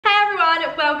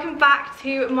everyone, welcome back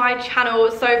to my channel.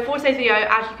 So for today's video,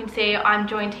 as you can see, I'm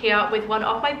joined here with one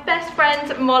of my best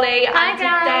friends, Molly. Hi, and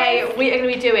guys. today we are going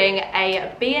to be doing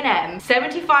a B&M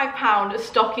 £75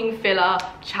 stocking filler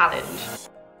challenge.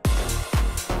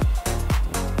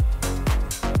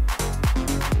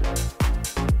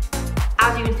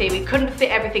 As you can see, we couldn't fit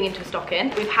everything into a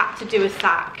stocking. We've had to do a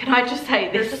sack. Can I just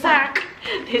say, this sack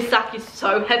is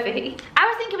so heavy. I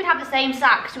was thinking we'd have the same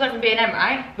sack because we got it from B&M,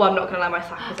 right? Well, I'm not gonna lie, my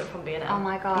sack wasn't from B&M. Oh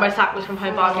my god. My sack was from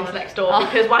Home Bargains next door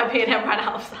because my B&M ran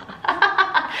out of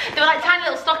sack. They were like tiny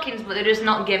little stockings, but they're just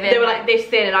not given. They were like this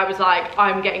thin, and I was like,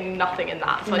 I'm getting nothing in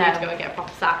that, so I need to go and get a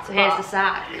proper sack. So here's the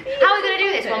sack. How are we gonna do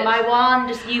this? One by one?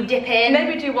 Just you dip in?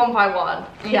 Maybe do one by one.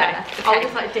 Yeah. Okay. I'll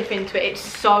just like dip into it. It's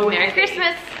so Merry heavy.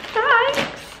 Christmas.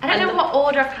 Thanks. I don't know what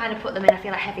order I've kind of put them in. I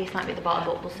feel like heaviest might be the bottom,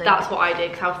 but we'll see. That's what I did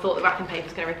because I thought the wrapping paper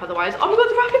was going to rip otherwise. Oh my god,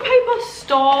 the wrapping paper!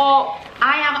 Stop!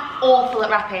 I am awful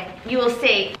at wrapping. You will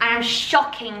see. I am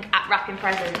shocking at wrapping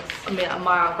presents. I mean,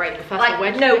 my are great. First Like, of all,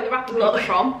 where did you get the wrapping paper look.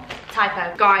 from?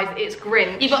 Typo. Guys, it's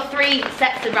Grinch. You've got 3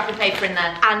 sets of wrapping paper in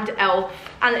there. And Elf.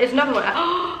 And there's another one.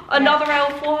 Another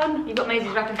Elf one. You've got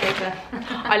Maisie's wrapping paper.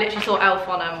 I literally saw Elf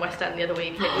on West End the other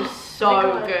week and it was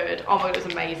so good. Oh my god, it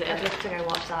was amazing. I'd love to go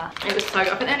watch that. It was so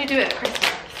good. I think they only do it at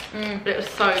Christmas. But it was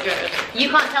so good. You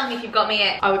can't tell me if you've got me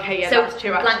it. Oh, okay, yeah, so that's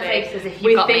true actually. blank faces if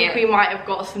you've got me it. We might have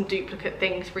got some duplicate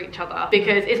things for each other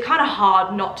because it's kind of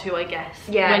hard not to, I guess,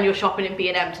 when you're shopping in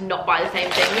B&M to not buy the same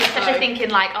thing. Especially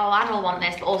thinking like, oh, I don't want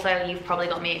this, but also you've probably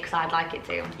got me it because I'd like it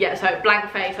too. Yeah, so blank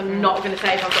face, I'm not going to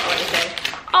say if I've got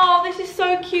anything. Oh, this is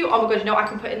so cute. Oh my god, you know what I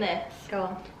can put in this? Go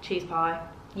on. Cheese pie.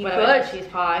 You could. Cheese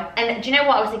pie. And do you know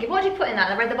what I was thinking? What did you put in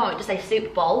that? I read the bottom, it just say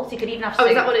soup bowl, so you could even have soup. Oh,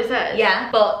 is that what it says? Yeah,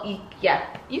 but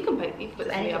You can put this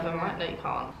in the oven, right? No, you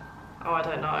can't. Oh, I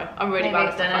don't know. I'm really Maybe bad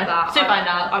at stuff like that. Soon find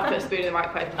out. I've put a spoon in the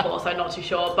microwave before, so I'm not too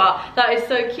sure. But that is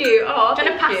so cute. Oh, do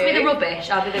you want to pass me the rubbish?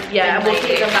 I'll do the and we'll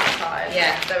keep it on that side.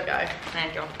 Yeah. There we go. There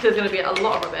you go. There's going to be a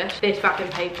lot of rubbish. This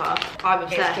wrapping paper, I'm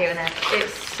obsessed. It's cute, isn't it?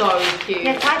 It's so cute.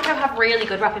 Yeah, Typo have really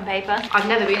good wrapping paper. I've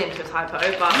never been into a Typo,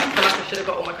 but I feel like I should have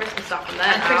got all my Christmas stuff in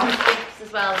there And now. Christmas gifts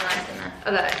as well, nice in there.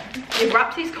 Are they? You've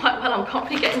wrapped these quite well. I can't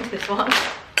really get into this one.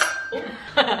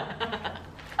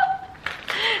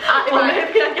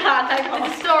 Maybe I can.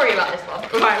 There's a story about this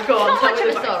one. Right, go on. Not much of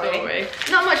a story.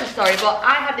 Not much of a story, but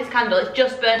I had this candle. It's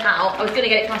just burnt out. I was gonna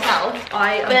get it for myself,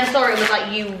 but then I saw it and was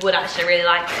like, you would actually really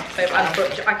like this.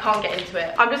 I can't get into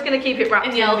it. I'm just gonna keep it wrapped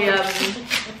in the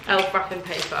elf wrapping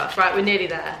paper. Right, we're nearly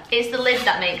there. It's the lid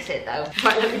that makes it though.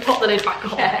 Right, let me pop the lid back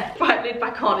on. Yeah. Right, lid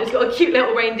back on. It's got a cute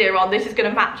little reindeer on. This is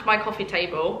gonna match my coffee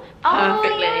table perfectly.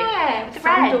 Oh yeah, with the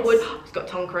Sandalwood. reds. It's got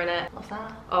tonka in it. What's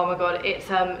that? Oh my god, it's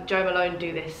Joe Malone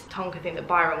do this tonka thing that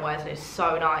Byron wears and it's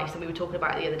so nice, and we were talking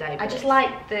about it the other day. I just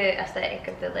like the aesthetic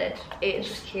of the lid. It's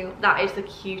just cute. That is the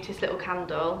cutest little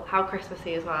candle. How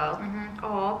Christmassy as well.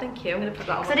 Oh, thank you. I'm gonna put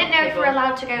that on. Because I didn't know if we were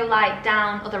allowed to go like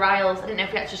down other aisles. I didn't know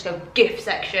if we had to just go gift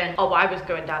section. Oh, I was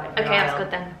going down it. Okay, that's good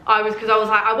then. Because I was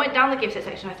like, I went down the gift set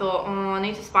section. I thought, I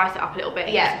need to spice it up a little bit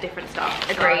and get some different stuff.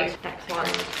 Agreed. So, next one,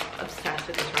 obsessed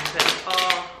with this wrapping.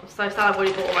 Oh, I'm so sad I've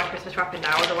already bought all my Christmas wrapping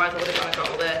now. Otherwise, I would have gone and got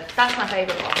all this. That's my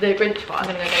favourite one. The Grinch one. I'm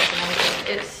gonna go get some.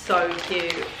 It's so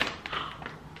cute.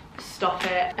 Stop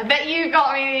it. I bet you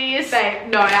got me these. Babe,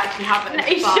 no, I actually haven't. Are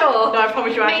you sure? No, I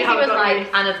promise you, I actually haven't got these.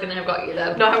 Anna's gonna have got you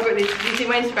though. No, I haven't got these. Did you see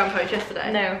my Instagram post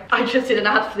yesterday? No. I just did an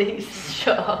ad for these.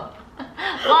 Sure.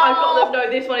 I've got them. No,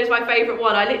 this one is my favourite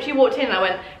one. I literally walked in and I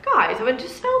went, guys, I went to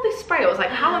smell this spray. I was like,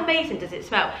 how amazing does it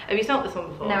smell? Have you smelled this one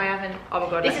before? No, I haven't. Oh my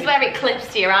god. This is where it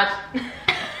clips to your ad.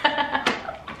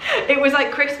 It was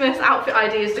like Christmas outfit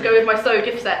ideas to go with my So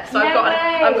gift set. So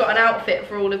I've got an outfit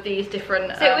for all of these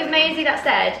different. So it was Maisie that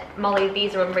said, Molly,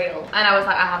 these are unreal, and I was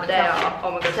like, I haven't. They are.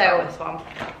 Oh my god. So this one.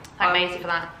 Thank Maisie for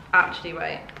that. Actually,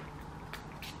 wait.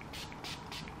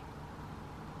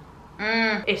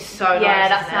 It's so nice. Yeah,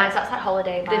 that's nice. That's that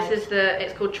holiday vibe. This is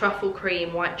it's called truffle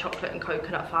cream, white chocolate and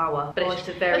coconut flour. But it's just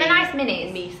a very they're nice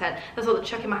minis. Me scent. That's all the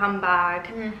chuck in my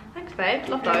handbag. Thanks, babe.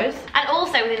 Love those. And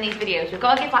also within these videos, we've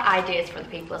got to give like ideas for the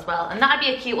people as well. And that'd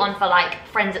be a cute one for like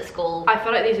friends at school. I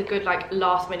feel like these are good like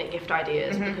last minute gift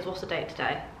ideas because what's the date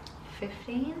today?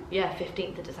 15? Yeah,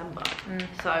 15th of December.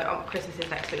 So Christmas is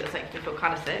next week. That's making me feel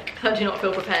kind of sick. I do not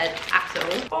feel prepared at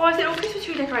all. Oh, is it all Christmas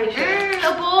tree decoration?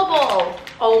 A bauble.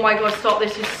 Oh my god, stop.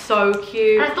 This is so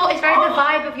cute. And I thought it's very the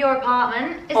vibe of your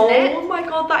apartment, isn't it? Oh my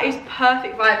god, that is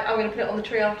perfect vibe. I'm going to put it on the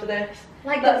tree after this.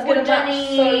 Like that's going to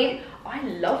match so... I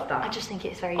love that. I just think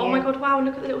it's very Oh my god, wow,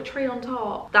 look at the little tree on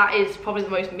top. That is probably the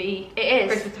most me It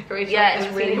is. Christmas decoration yeah, I've it's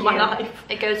ever really seen in my life.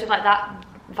 It goes with like that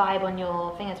vibe on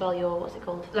your thing as well. Your, what's it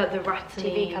called? Like the ratany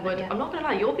TV cupboard, wood. yeah. I'm not gonna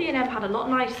lie, your B&M had a lot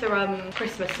nicer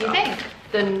Christmas stuff. You think?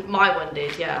 Than my one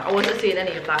did, yeah. I wasn't seeing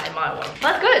any of that in my one.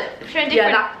 That's good. Showing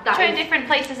different, that showing different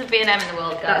places of B&M in the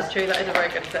world, guys. That's true, that is a very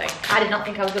good thing. I did not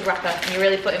think I was a good rapper, and you're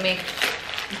really putting me.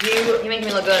 You're making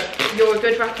me look good. You're a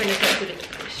good rapper in your sense, but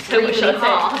it's so much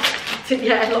hard.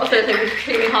 Yeah, a lot of things are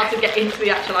extremely hard to get into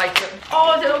the actual item.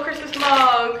 Oh, it's a little Christmas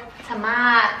mug. To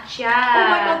match, yeah. Oh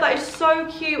my god, that is so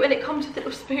cute, and it comes with a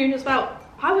little spoon as well.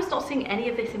 I was not seeing any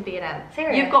of this in B&M.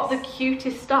 Serious? You've got the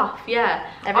cutest stuff,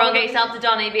 yeah. Everyone get yourself to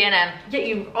Donny B&M. Yeah,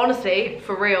 you honestly,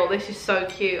 for real, this is so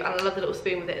cute, and I love the little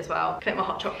spoon with it as well. Put my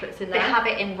hot chocolates in there. They have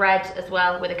it in red as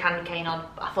well with a candy cane on.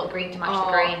 I thought green to match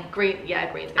the green. Green,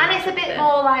 yeah, green's and it's a bit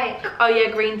more like. Oh yeah,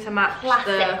 green to match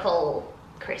classical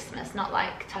Christmas, not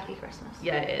like tacky Christmas.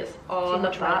 Yeah, it is. Oh, too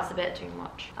much red. that. It's a bit too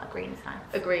much. That green is nice.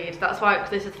 Agreed. That's why,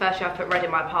 because this is the first year I put red in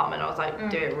my apartment. I was like,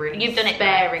 do it really. You've done it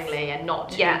sparingly and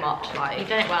not too much. Like you've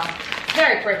done it well.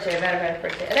 Very pretty, very, very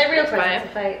pretty. Are they real presents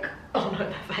or fake? Oh no,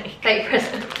 they're fake. Fake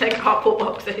presents. They're cardboard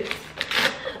boxes.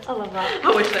 I love that.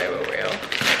 I wish they were real.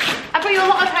 I got you a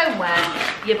lot of homeware.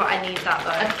 Yeah, but I need that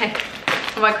though. Okay.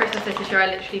 For my Christmas this year, I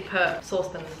literally put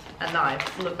saucepans and knives.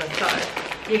 Love them so.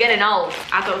 You're getting old.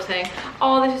 Adulting.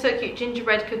 Oh, this is so cute.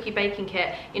 Gingerbread cookie baking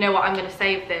kit. You know what? I'm going to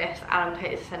save this and I'm going to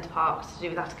put it to Centre Parks to do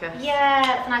with Atticus. Yeah,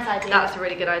 that's a nice idea. That's a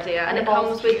really good idea. And it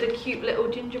comes with the cute little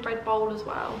gingerbread bowl as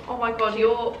well. Oh my god,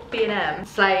 your B&M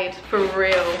slayed for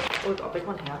real. Oh, we've got a big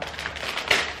one here.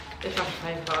 This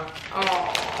wrapping paper.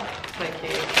 Oh, so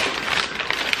cute.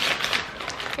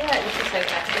 Yeah, this is so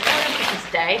festive. It's only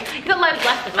Christmas Day. You've got loads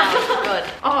left as well, which is good.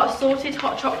 Oh, assorted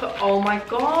hot chocolate. Oh my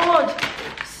god.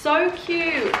 So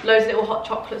cute. Loads of little hot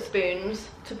chocolate spoons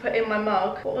to put in my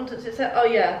mug. What one does it say? Oh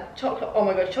yeah, chocolate. Oh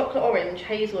my god, chocolate orange,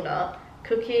 hazelnut,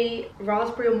 cookie,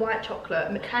 raspberry and white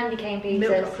chocolate, candy cane pieces,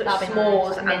 milk chocolate,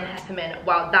 s'mores and peppermint.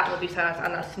 Wow, that would be so nice.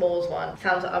 And that s'mores one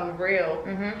sounds unreal.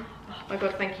 Oh my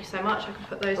god, thank you so much. I can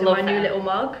put those in my new little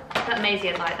mug. That Maisie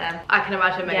would like them. I can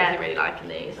imagine Maisie really liking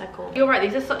these. They're cool. You're right,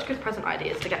 these are such good present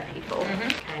ideas to get people.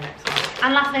 Okay, next one.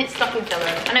 And last minute stocking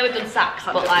fillers. I know we've done sacks,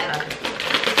 but like,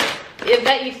 I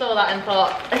bet you saw that and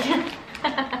thought.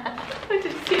 I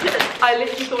did see this. I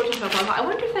literally thought to myself, I was like, I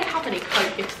wonder if they have any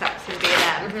Coke gift sets in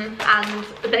B&M.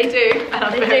 And they do, and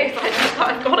I'm very excited that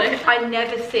I've got it. I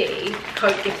never see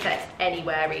Coke gift sets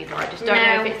anywhere either. I just don't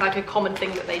know if it's like a common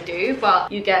thing that they do,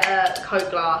 but you get a Coke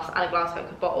glass and a glass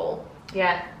Coke bottle.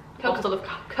 Yeah. Bottle of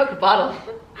Coke bottle.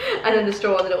 And then the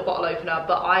straw and the little bottle opener,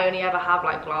 but I only ever have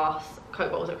like glass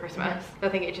Coke bottles at Christmas. I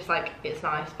think it's just like, it's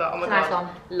nice, but oh my god,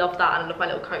 love that, and I love my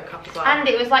little Coke cup as well. And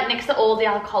it was like next to all the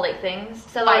alcoholic things,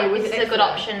 so like it's a good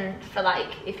option for like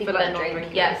if people don't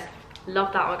drink. Yes.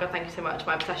 Love that. Oh my god, thank you so much.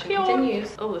 My obsession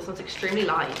continues. Oh, this one's extremely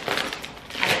light.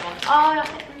 Oh,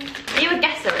 are you a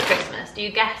guesser at Christmas? Do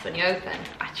you guess when you open?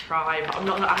 I try, but I'm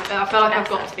not. I feel like I've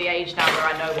got to the age now where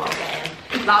I know what I'm getting.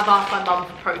 Like I've asked my mum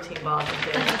for protein bars and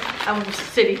things, and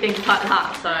silly things like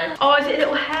that. So, oh, is it a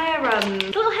little hair?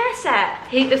 Little hair set.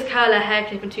 Heatless curler, hair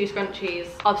clip, and 2 scrunchies.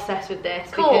 Obsessed with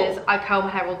this because I curl my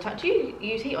hair all the time. Do you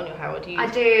use heat on your hair, or do you? I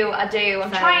do.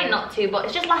 I'm trying not to, but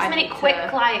it's just last minute, quick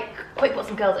put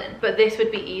some curls in. But this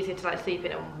would be easier to like sleep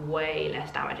in and way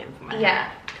less damaging for my hair.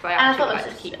 Yeah. I actually like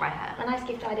to keep my hair. A nice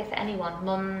gift idea for anyone.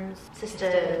 Mums,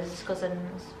 sisters,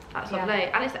 cousins. That's lovely.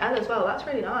 And it's L as well. That's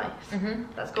really nice.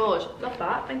 That's gorgeous. Love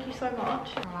that. Thank you so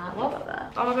much. Alright, love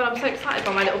that. Oh my god, I'm so excited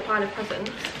by my little pile of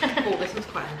presents. Oh, this one's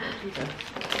quite heavy.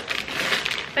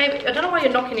 Babe, I don't know why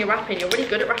you're knocking your wrapping. You're really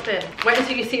good at wrapping. Wait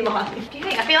until you see mine. Do you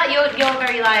think? I feel like you're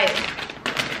very like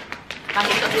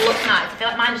it doesn't look nice. I feel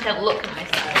like mine just don't look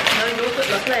nice though. No, yours look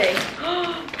lovely.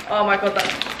 Oh my god,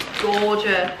 that's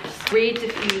gorgeous. Reed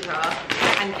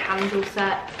diffuser and candle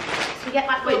set. So you get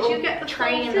like do you get the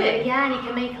tray and yeah, and you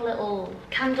can make a little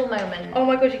candle moment. Oh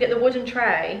my god, you get the wooden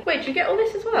tray. Wait, do you get all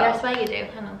this as well? Yeah, I swear you do.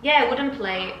 Hang on. Yeah, wooden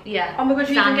plate. Yeah. Oh my god,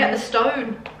 you even get the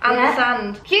stone and the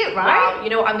sand. Cute, right? Wow,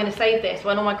 you know what? I'm going to save this.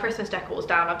 When all my Christmas decor is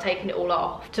down, I've taken it all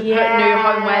off to put new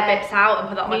homeware bits out and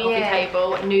put that on my coffee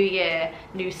table. New year,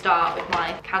 new start with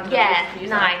my candle. Yeah,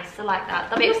 nice. I like that.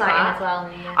 That'll be exciting as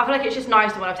well. I feel like it's just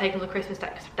nicer when I've taken all the Christmas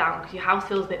decors down because your house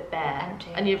feels a bit bare. Empty.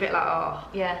 And you're a bit like, oh.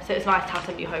 Yeah. So it's nice to have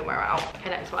some new homeware out.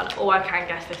 Okay, next one. Oh, I can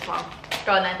guess this one.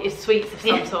 Go on then. It's sweets of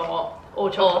some sort. Or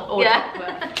chocolate. Or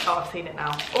chocolate. Oh, I've seen it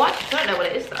now. Oh, I actually don't know what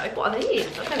it is though. What are these?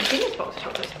 I've never seen this box of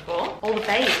chocolates before. All the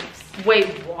faves. Wait,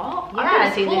 what? Yeah, I've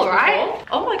never seen this before. Right?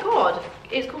 Oh my god.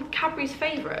 It's called Cadbury's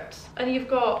Favourites. And you've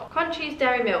got Crunchies,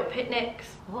 Dairy Milk, Picnics.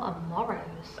 What are Morrows?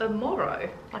 A Moro?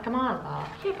 Like a Mars bar?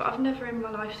 Yeah, but I've never in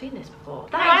my life seen this before.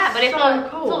 That is so but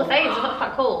cool. It's all the faves. It looks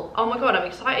quite cool. Oh my god, I'm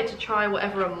excited to try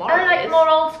whatever a Moro I like is. more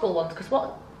old school ones because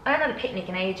what I haven't had a picnic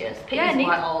in ages. Picnic's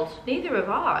quite old. Neither have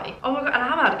I. Oh my god, and I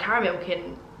haven't had a caramel milk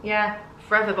in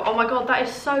forever, but oh my god, that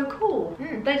is so cool.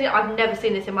 I've never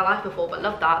seen this in my life before, but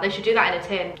love that. They should do that in a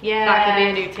tin. Yeah. That could be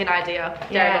a new tin idea.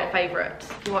 Dairy Milk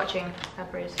favourites. If you're watching,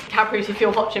 Cadbury's. Cadbury's if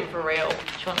you're watching for real.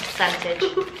 Which one's percentage?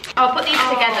 I'll put these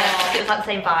together because it was like the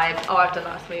same vibe. Oh, I've done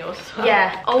that for yours as well.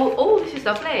 Yeah. Oh, this is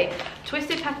lovely.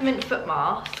 Twisted peppermint foot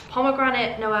mask,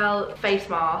 pomegranate Noel face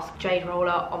mask, jade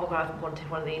roller. Oh my god, I've wanted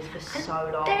one of these for so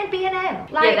long. They're in B&M.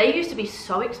 Yeah, they used to be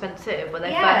so expensive when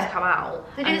they first come out.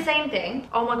 They do the same thing.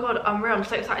 Oh my god, unreal. I'm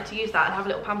so excited to use that and have a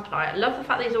little pamper night. I love the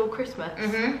fact these are all Christmas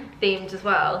themed as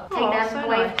well. Take them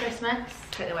away for Christmas.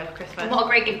 Take them away for Christmas. And what a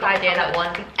great gift idea that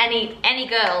one. Any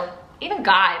girl, even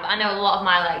guy, but I know a lot of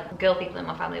my like girl people in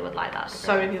my family would like that.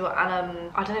 So many people,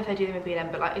 and I don't know if they do them in B&M,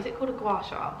 but like, is it called a gua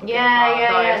sha?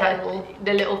 Yeah. Like,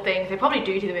 the little things. They probably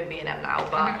do them in B&M now,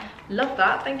 but love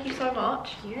that. Thank you so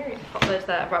much. Yeah. Pop those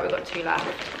there. Right, we've got 2 left.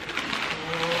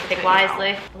 Pick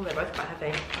wisely. Oh, they're both quite heavy.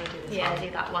 I'll do this one.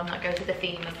 Do that one that goes with the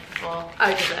theme of before. Oh,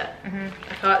 does it?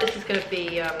 I feel like this is going to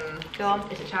be, go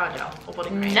on. Is it shower gel or body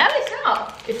cream? No, it's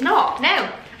not. It's not? No.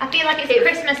 I feel like it's a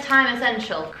Christmas time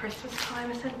essential. Christmas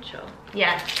time essential?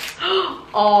 Yeah.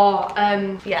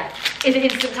 Yeah. Is it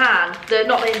instant tan?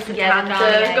 Not the instant tan,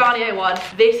 the Garnier one.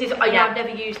 This is, I've never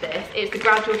used this. It's the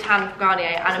gradual tan from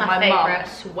Garnier, and my mum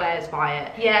swears by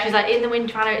it. Yeah. She's like, in the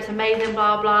winter, I know it's amazing,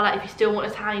 blah, blah. Like, if you still want a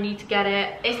tan, you need to get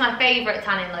it. It's my favourite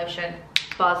tanning lotion.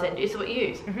 Buzzing. Is what you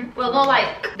use? Well, more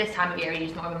like this time of year, I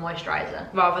use more of a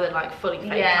moisturiser. Rather than like fully fake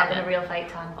tan. Yeah, than a real fake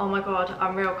tan. Oh my god,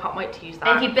 unreal. Can't wait to use that.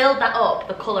 And if you build that up,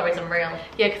 the colour is unreal.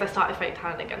 Yeah, because I started fake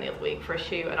tanning again the other week for a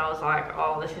shoot, and I was like,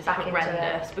 oh, this is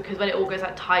horrendous. Because when it all goes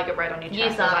like tiger red on your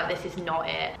chest, I was like, this is not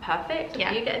it. Perfect.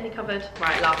 Yeah. Are you getting me covered?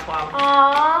 Right, last one.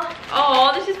 Aww.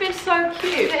 Oh, this has been so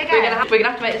cute. We're gonna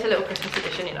have to make this a little Christmas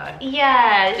edition, you know.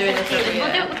 Yeah. Doing this every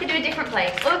year. We could do a different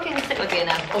place. Or we can stick with B&M.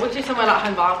 Or we could do somewhere like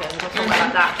Home Bargains or somewhere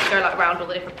like that. Go like around all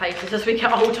the different places as we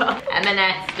get older.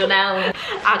 M&S, Dunelm.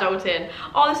 Adulting.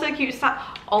 Oh, they're so cute.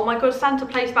 Oh my god, Santa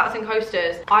placemats and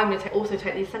coasters. I'm gonna also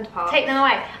take these Santa parts. Take them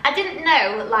away. I didn't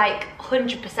know like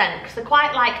 100% because they're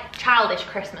quite like childish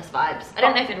Christmas vibes. I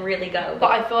don't know if it'd really go.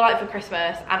 But I feel like for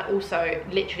Christmas, and also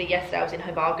literally yesterday I was in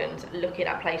Home Bargains looking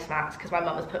at placemats because my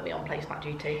mum has put me on placemat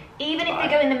duty. Even if they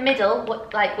go in the middle,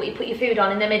 what you put your food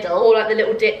on in the middle. Or like the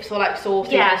little dips or like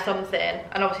sauces or something.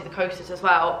 And obviously the coasters as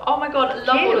well. Oh my god,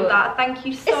 love all of that. Thank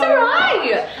you so much. It's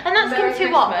alright. And that's come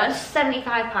to what? That's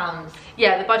 £75.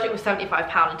 Yeah, the budget was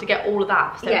 £75, and to get all of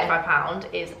that for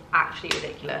 £75 is actually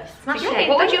ridiculous. Smash it.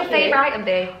 What would your favourite item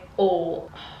be? Or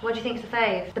what do you think is the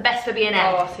fave? The best for B&M?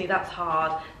 Oh, see, that's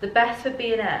hard. The best for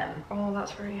B&M? Oh,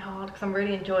 that's really hard because I'm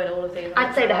really enjoying all of these.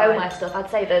 I'd say the homeware stuff. I'd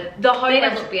say the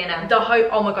homeware look B&M.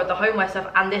 Oh my god, the homeware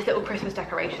stuff and this little Christmas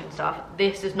decoration stuff.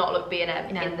 This does not look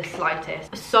B&M in the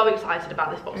slightest. So excited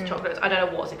about this box of chocolates. I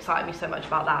don't know what's exciting me so much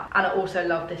about that. And I also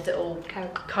love this little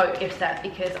Coke gift set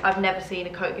because I've never seen a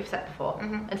Coke gift set before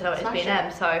until I went to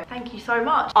B&M. So thank you so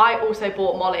much. I also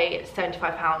bought Molly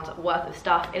 £75 worth of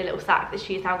stuff in a little sack that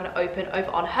she's now going to open over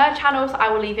on her channel, so I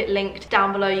will leave it linked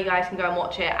down below. You guys can go and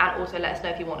watch it, and also let us know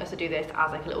if you want us to do this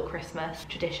as like a little Christmas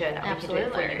tradition, and we can do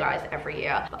it for you guys every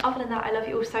year. But other than that, I love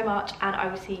you all so much, and I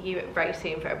will see you very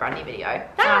soon for a brand new video.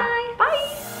 Bye.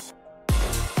 Bye.